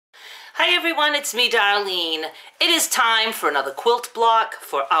Hi everyone, it's me Darlene. It is time for another quilt block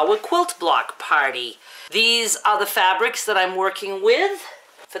for our quilt block party. These are the fabrics that I'm working with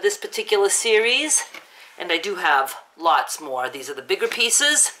for this particular series, and I do have lots more. These are the bigger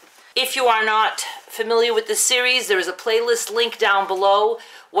pieces. If you are not familiar with this series, there is a playlist link down below.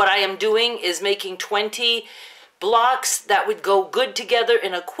 What I am doing is making 20 blocks that would go good together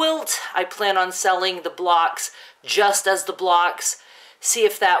in a quilt. I plan on selling the blocks just as the blocks. See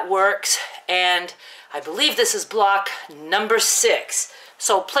if that works, and I believe this is block number 6.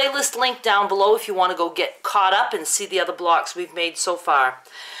 So playlist link down below if you want to go get caught up and see the other blocks we've made so far.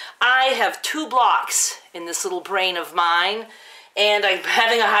 I have 2 blocks in this little brain of mine, and I'm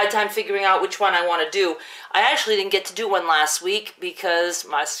having a hard time figuring out which one I want to do. I actually didn't get to do one last week because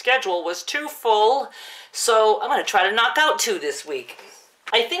my schedule was too full, so I'm going to try to knock out 2 this week.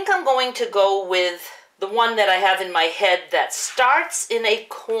 I think I'm going to go with the one that I have in my head that starts in a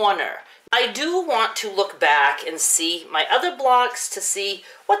corner. I do want to look back and see my other blocks to see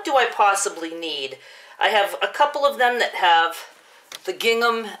what do I possibly need. I have a couple of them that have the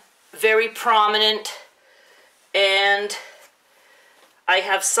gingham very prominent, and I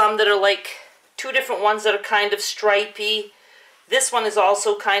have some that are like 2 different ones that are kind of stripy. This one is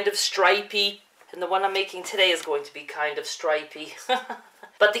also kind of stripy, and the one I'm making today is going to be kind of stripy.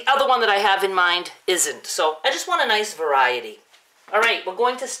 But the other one that I have in mind isn't. So I just want a nice variety. All right, we're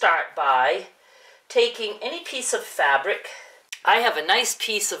going to start by taking any piece of fabric. I have a nice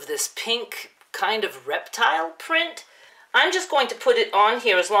piece of this pink kind of reptile print. I'm just going to put it on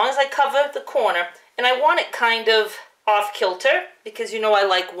here as long as I cover the corner. And I want it kind of off kilter because you know I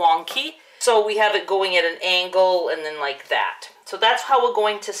like wonky. So we have it going at an angle and then like that. So that's how we're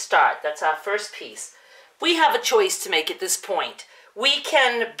going to start. That's our first piece. We have a choice to make at this point. We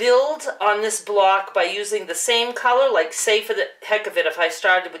can build on this block by using the same color, like say for the heck of it, if I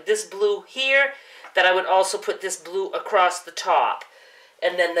started with this blue here, that I would also put this blue across the top.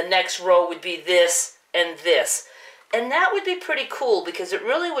 And then the next row would be this and this. And that would be pretty cool because it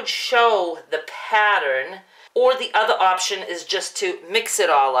really would show the pattern. Or the other option is just to mix it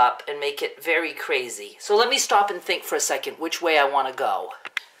all up and make it very crazy. So let me stop and think for a second which way I want to go.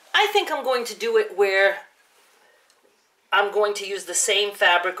 I think I'm going to do it where I'm going to use the same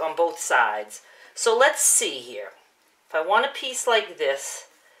fabric on both sides. So let's see here. If I want a piece like this,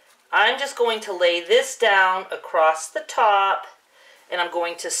 I'm just going to lay this down across the top, and I'm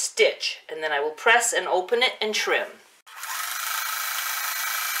going to stitch, and then I will press and open it and trim.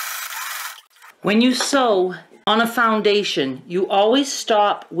 When you sew on a foundation, you always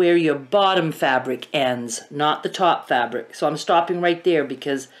stop where your bottom fabric ends, not the top fabric. So I'm stopping right there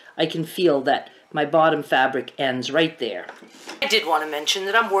because I can feel that my bottom fabric ends right there. I did want to mention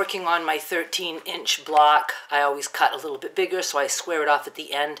that I'm working on my 13-inch block. I always cut a little bit bigger, so I square it off at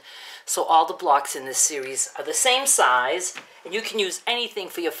the end. So all the blocks in this series are the same size, and you can use anything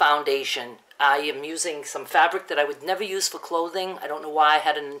for your foundation. I am using some fabric that I would never use for clothing. I don't know why I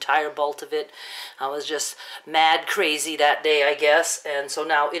had an entire bolt of it. I was just mad crazy that day, I guess, and so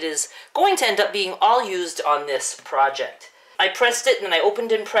now it is going to end up being all used on this project. I pressed it, and then I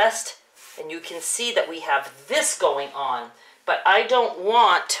opened and pressed, and you can see that we have this going on. But I don't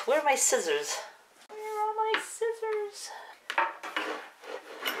want... Where are my scissors? Where are my scissors?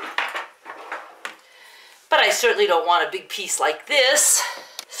 But I certainly don't want a big piece like this.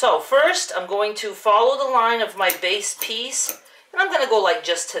 So first, I'm going to follow the line of my base piece. And I'm going to go like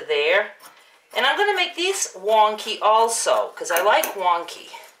just to there. And I'm going to make these wonky also, because I like wonky.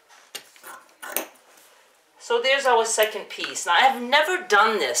 So there's our second piece. Now I have never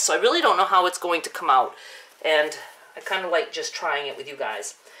done this, so I really don't know how it's going to come out. And I kind of like just trying it with you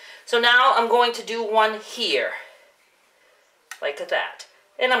guys. So now I'm going to do one here. Like that.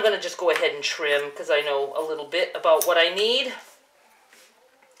 And I'm going to just go ahead and trim because I know a little bit about what I need.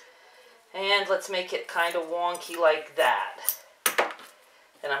 And let's make it kind of wonky like that.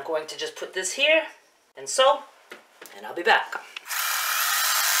 And I'm going to just put this here and sew, and I'll be back.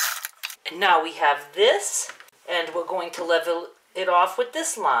 And now we have this, and we're going to level it off with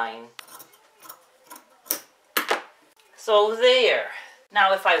this line. So there.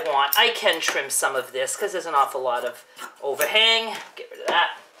 Now if I want, I can trim some of this because there's an awful lot of overhang. Get rid of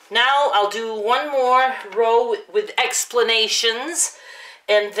that. Now I'll do one more row with explanations,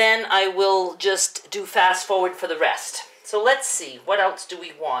 and then I will just do fast forward for the rest. So let's see, what else do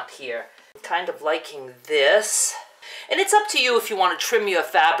we want here? I'm kind of liking this. And it's up to you if you want to trim your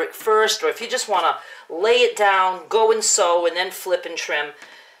fabric first, or if you just want to lay it down, go and sew, and then flip and trim.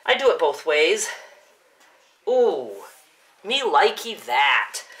 I do it both ways. Ooh, me likey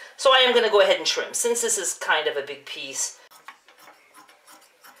that. So I am going to go ahead and trim, since this is kind of a big piece.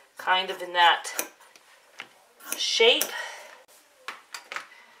 kind of in that shape.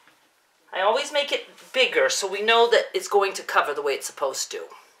 I always make it bigger so we know that it's going to cover the way it's supposed to.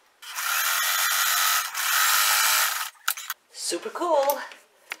 Super cool.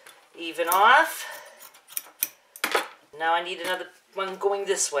 Even off. Now I need another one going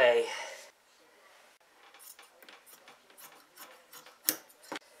this way.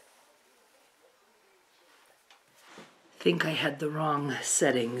 I think I had the wrong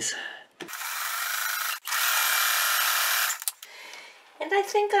settings. And I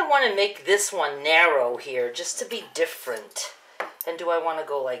think I want to make this one narrow here just to be different. And do I want to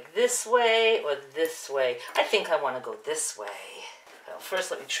go like this way or this way? I think I want to go this way. Well, first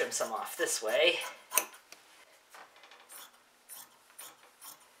let me trim some off this way.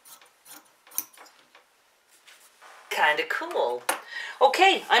 Kinda cool.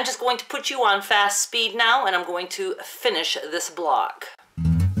 Okay, I'm just going to put you on fast speed now, and I'm going to finish this block.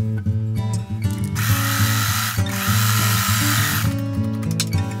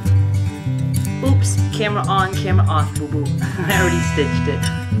 Oops, camera on, camera off, boo-boo. I already stitched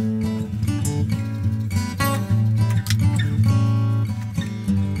it.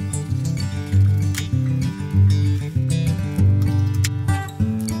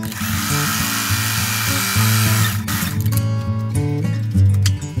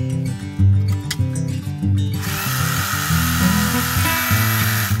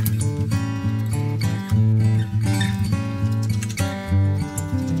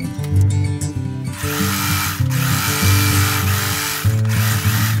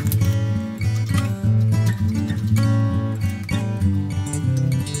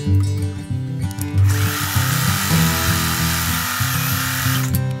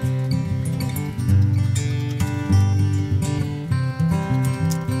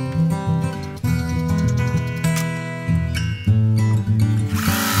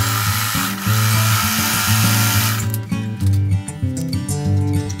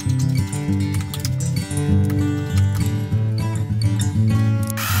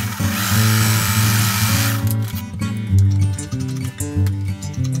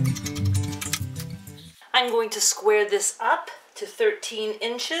 I'm going to square this up to 13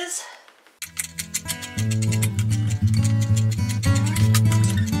 inches.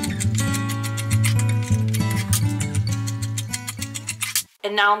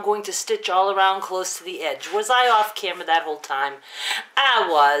 And now I'm going to stitch all around close to the edge. Was I off camera that whole time? I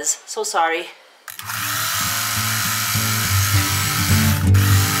was. So sorry.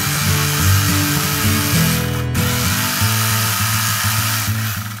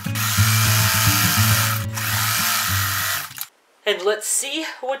 And let's see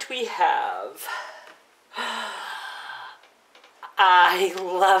what we have. I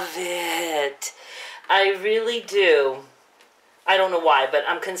love it. I really do. I don't know why, but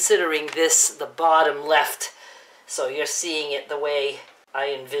I'm considering this the bottom left. So you're seeing it the way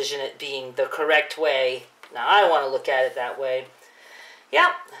I envision it being the correct way. Now I want to look at it that way.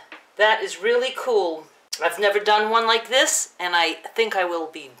 Yep, that is really cool. I've never done one like this, and I think I will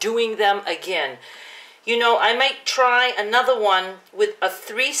be doing them again. You know, I might try another one with a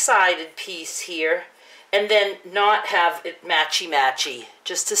three-sided piece here and then not have it matchy-matchy,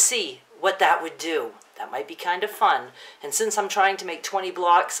 just to see what that would do. That might be kind of fun. And since I'm trying to make 20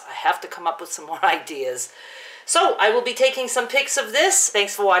 blocks, I have to come up with some more ideas. So I will be taking some pics of this.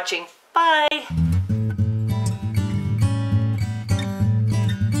 Thanks for watching. Bye!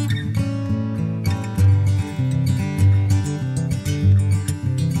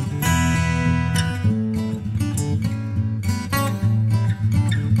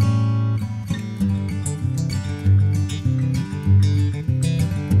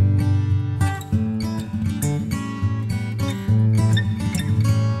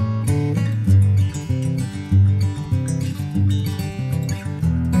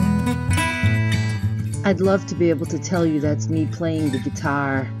 I'd love to be able to tell you that's me playing the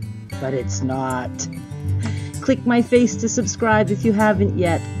guitar, but it's not. Click my face to subscribe if you haven't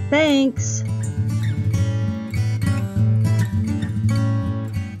yet. Thanks!